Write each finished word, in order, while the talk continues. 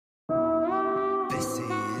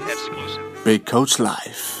Big Coach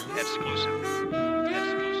Life.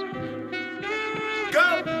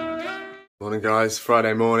 Morning guys,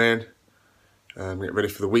 Friday morning. Getting ready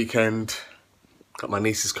for the weekend. Got my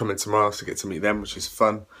nieces coming tomorrow, so get to meet them, which is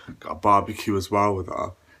fun. Got a barbecue as well with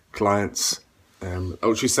our clients.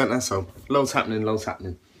 Oak Centre, so loads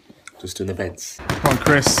happening. Just doing events. Come on,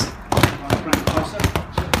 Chris.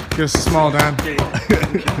 Give us a smile, Dan.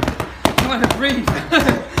 I'm trying to breathe.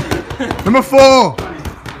 Number 4.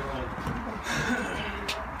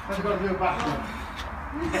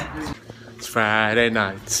 It's Friday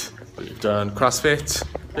night. We've done CrossFit.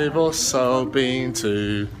 We've also been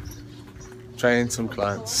to train some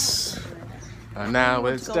clients. And now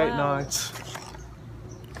it's date night.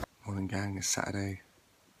 Morning gang, it's Saturday,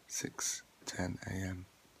 6:10 AM.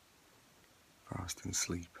 Fast and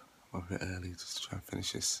sleep. I'm a bit early just to try and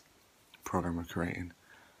finish this program we're creating.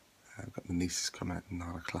 I've got the nieces coming at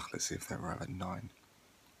 9 o'clock. Let's see if they arrive at 9.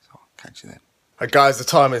 So I'll catch you then. Hey guys, the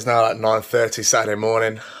time is now like 9:30 Saturday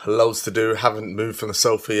morning. Loads to do. Haven't moved from the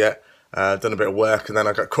sofa yet. Done a bit of work, and then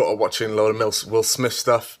I got caught up watching a load of Will Smith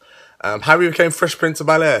stuff. How he became Fresh Prince of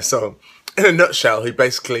Bel-Air. So, in a nutshell, he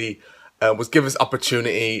basically was given his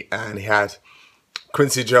opportunity, and he had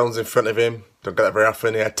Quincy Jones in front of him. Don't get that very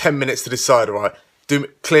often. He had 10 minutes to decide, all right,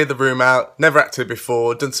 clear the room out, never acted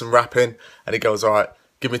before, done some rapping, and he goes, all right,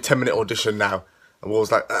 give me a 10-minute audition now. And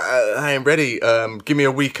Will's like, I ain't ready, give me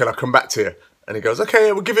a week and I'll come back to you. And he goes,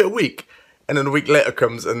 okay, we'll give it a week. And then a week later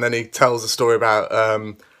comes, and then he tells a story about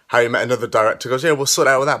how he met another director. He goes, yeah, we'll sort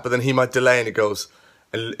out with that, but then he might delay, and he goes,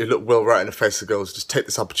 and he looked Will right in the face and goes, just take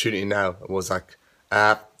this opportunity now. And Will's like,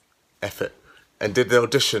 F it. And did the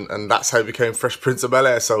audition, and that's how he became Fresh Prince of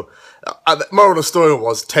Bel-Air. So, the moral of the story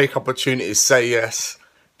was, take opportunities, say yes,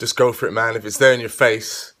 just go for it, man. If it's there in your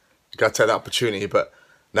face, you gotta take that opportunity. But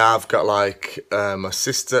now I've got like my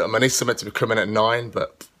niece are meant to be coming at 9,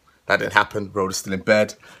 but that didn't happen. Rhoda's still in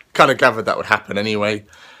bed. Kind of gathered that would happen anyway.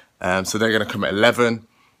 So they're gonna come at 11.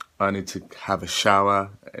 I need to have a shower.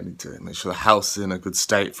 I need to make sure the house is in a good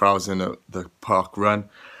state for I was in the park run.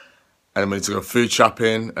 And we need to go food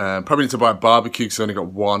shopping. Probably need to buy a barbecue because I only got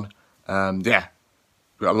 1. Yeah,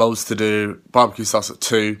 we've got loads to do. Barbecue starts at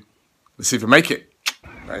 2. Let's see if we make it.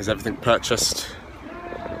 That is everything purchased.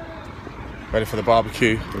 Ready for the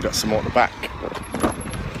barbecue. We've got some more at the back.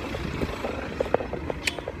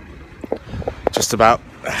 Just about.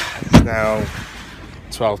 It's now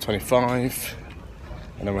 12:25.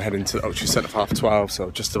 And then we're heading to the Oak Centre for 12:30,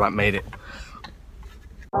 so just about made it.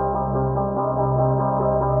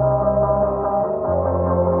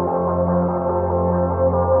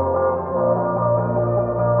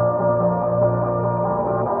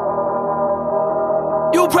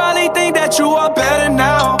 You probably think that you are better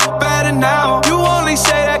now, better now. You only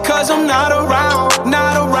say that cause I'm not around,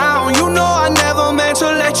 not around. You know I never meant to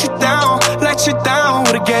let you down, let you down.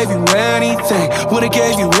 Would've gave you anything, would've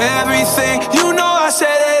gave you everything. You know I said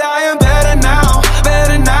that I am better now,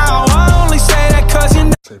 better now. I only say that cause you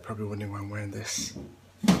know. So you're probably wondering why I'm wearing this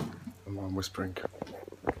and why I'm whispering.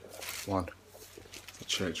 1, the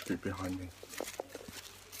church group behind me.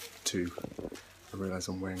 2, I realise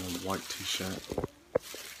I'm wearing a white t-shirt.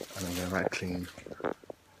 And I'm going to clean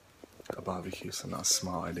a barbecue, so not a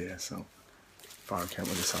smart idea, so far I came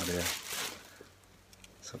with this idea.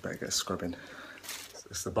 So I better get scrubbing. So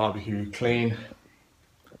it's the barbecue clean.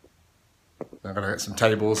 I'm going to get some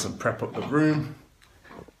tables and prep up the room.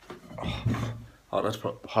 Oh,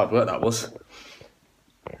 hard work that was.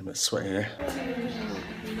 I'm a bit sweaty here.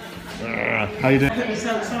 How you doing? It's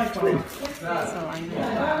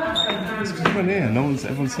everyone here,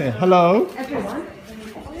 everyone's here. Hello? Everyone?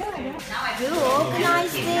 Who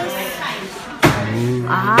organised this?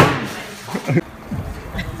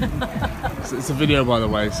 It's a video, by the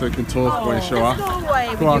way, so you can talk when you show up. Go away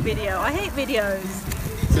with your video. I hate videos.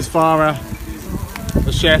 This is Farah,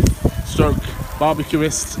 the chef, stroke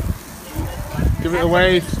barbecuist. Give it a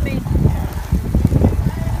wave.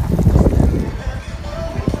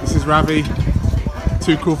 This is Ravi,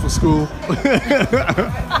 too cool for school.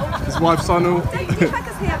 His wife Sanu.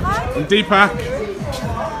 And Deepak.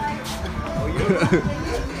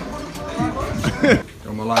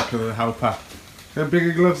 Got my like of the helper. How big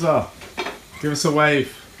your gloves are. Give us a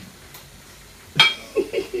wave.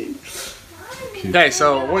 Okay,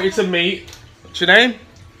 so I want you to meet. What's your name?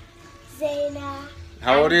 Zaina.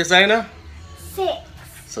 How old are you, Zaina? 6.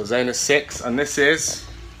 So Zaina's 6, and this is?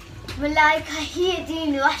 Malika here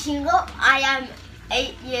doing washing up. I am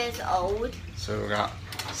 8 years old. So we got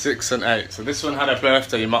 6 and 8. So this one had a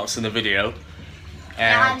birthday, you might have seen the video. I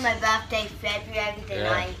had my birthday February the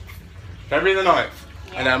 9th. February the 9th?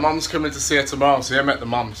 Yeah. And her mum's coming to see her tomorrow, so you met the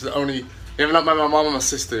mum. She's the only You haven't met my mum and my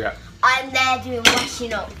sister yet? I'm there doing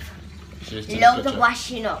washing up. She's doing Loads a good of job.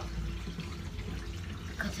 washing up.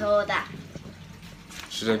 Got all that.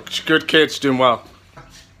 She's a good kid, she's doing well.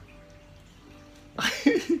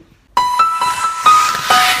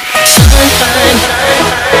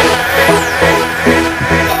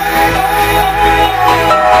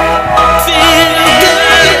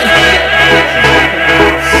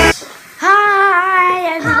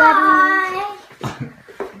 Hi everybody.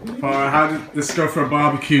 Alright, how did this go for a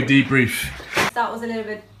barbecue debrief? That was a little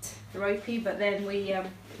bit ropey, but then we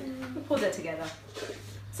pulled it together.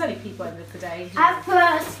 It's only people in the day. At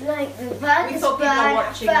first, like the burgers We thought people burn, were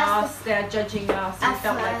watching us, they're judging us, and At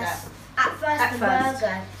stuff like that. first, at first. the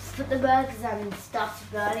burger, put the burgers on and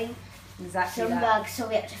started burning. Exactly Some that. burgers, so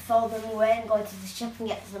we had to fold them away and go to the shop and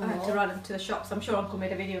get some I had to more. run into the shops. I'm sure Uncle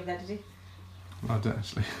made a video of that, did he? I didn't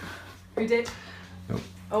actually. Who did? Nope.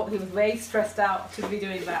 Oh, he was way stressed out to be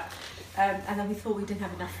doing that. And then we thought we didn't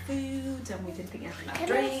have enough food, and we didn't think we had enough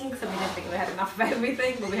drinks, and we didn't think we had enough of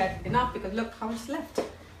everything, but we had enough because look how much left.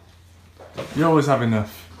 You always have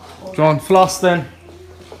enough. Go on, floss then.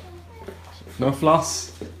 No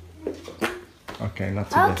floss? Okay, not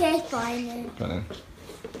too bad. Okay, fine then. Go on then.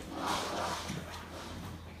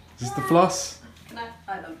 Is this the floss? No,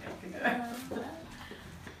 I don't think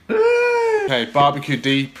Okay, barbecue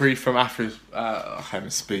debrief from Afro. I can't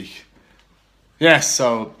even speak. Yes,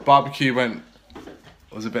 so barbecue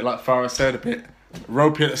was a bit like Farah said, a bit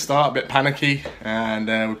ropey at the start, a bit panicky, and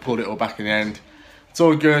we pulled it all back in the end. It's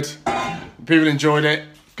all good. People enjoyed it.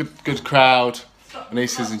 Good crowd.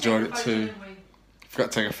 Anissa's enjoyed it too.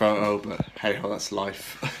 Forgot to take a photo, but hey ho, that's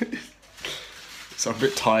life. So I'm a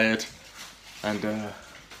bit tired and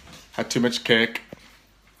had too much cake.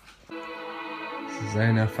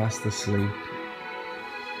 Zaina fast asleep.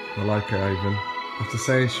 I like her even. After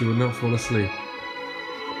saying she would not fall asleep.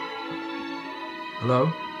 Hello?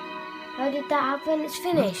 How did that happen? It's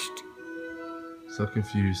finished. So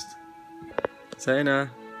confused. Zaina.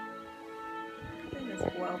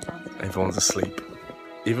 well done. Everyone's asleep.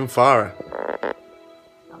 Even Farah.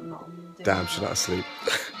 I'm not. Damn, she's not asleep.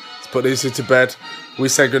 Let's put these two to bed. We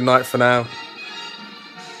say goodnight for now.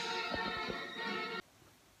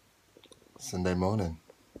 Sunday morning.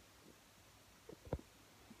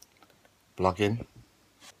 Blogging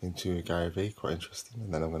into Gary Vee, quite interesting.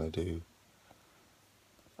 And then I'm going to do...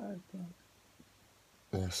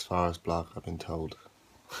 Yes, Farah's blog, I've been told.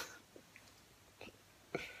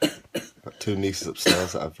 Got two nieces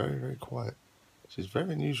upstairs that are very, very quiet. Which is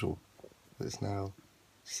very unusual. It's now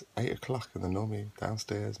 8 o'clock and they're normally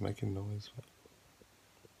downstairs making noise.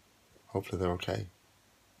 Hopefully they're okay.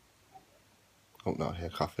 Oh, no, I hear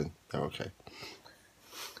coughing. They're okay.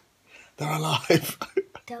 They're alive.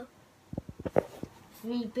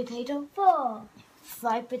 3 potato, 4.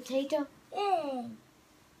 5 potato,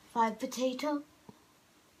 5 potato,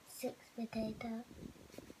 6 potato,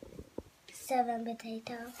 7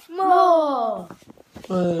 potato. more.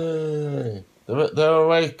 Hey, they're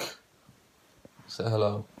awake. Say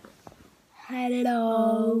hello.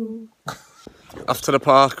 Hello. Off to the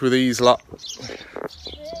park with these lot.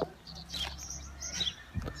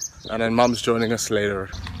 And then Mum's joining us later.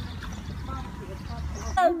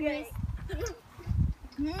 Okay.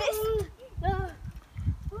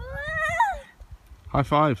 High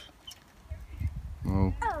five.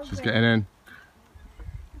 Oh, she's getting in.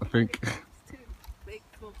 I think.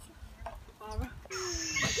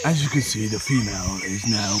 As you can see, the female is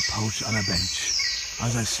now pouched on a bench.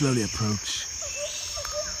 As I slowly approach,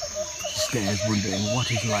 she stares, wondering what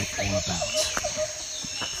is life all about.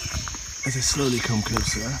 As I slowly come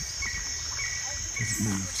closer, it doesn't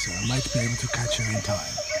move, so I might be able to catch her in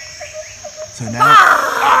time. So now,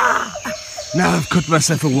 now I've cut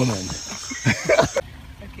myself a woman.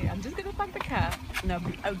 Okay, I'm just gonna park the car. No,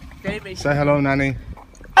 oh, very, very. Say hello, Nanny.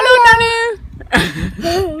 Hello, Nanu.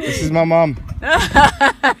 This is my mum. Nanny, I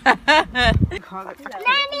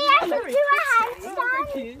can do a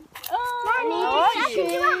handstand. Nanny, I can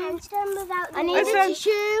do a handstand without I need a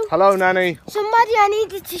tissue. Hello, Nanny. Somebody, I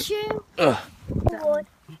need a tissue. the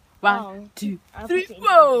 1, 2, 3,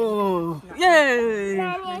 whoa! Yay!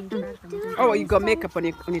 Nanny, I can do a Oh, you got makeup on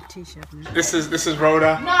your t-shirt. This is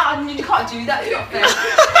Rhoda. No, I mean, you can't do that. It's not fair.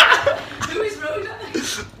 Who is Rhoda?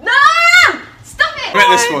 No! Stop it! Wait,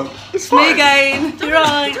 this one. It's Me again. You're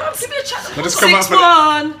right. We'll just come up with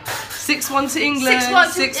 6-1. 6-1 to England.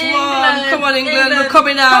 6-1 to 6-1. England. Come on, England. We're England.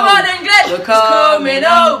 coming out. Come on, England. We're coming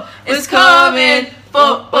home. It's coming.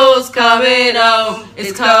 Football's coming home.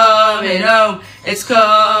 It's coming home. It's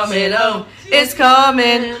coming home. It's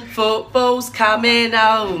coming. Football's coming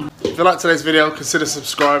home. If you like today's video, consider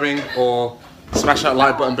subscribing or Smash that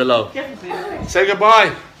like button below. Definitely. Say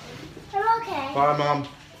goodbye. I'm okay. Bye, Mum.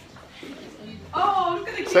 Oh, look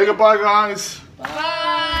at the Say goodbye, guys.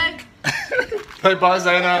 Bye. Say bye,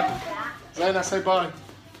 Zaina. Zaina, say bye.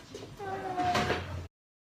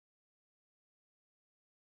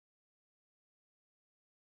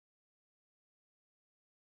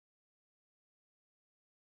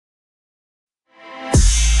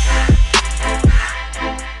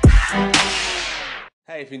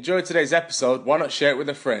 Hey, if you enjoyed today's episode, why not share it with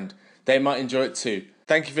a friend? They might enjoy it too.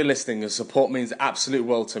 Thank you for listening. Your support means the absolute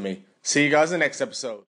world to me. See you guys in the next episode.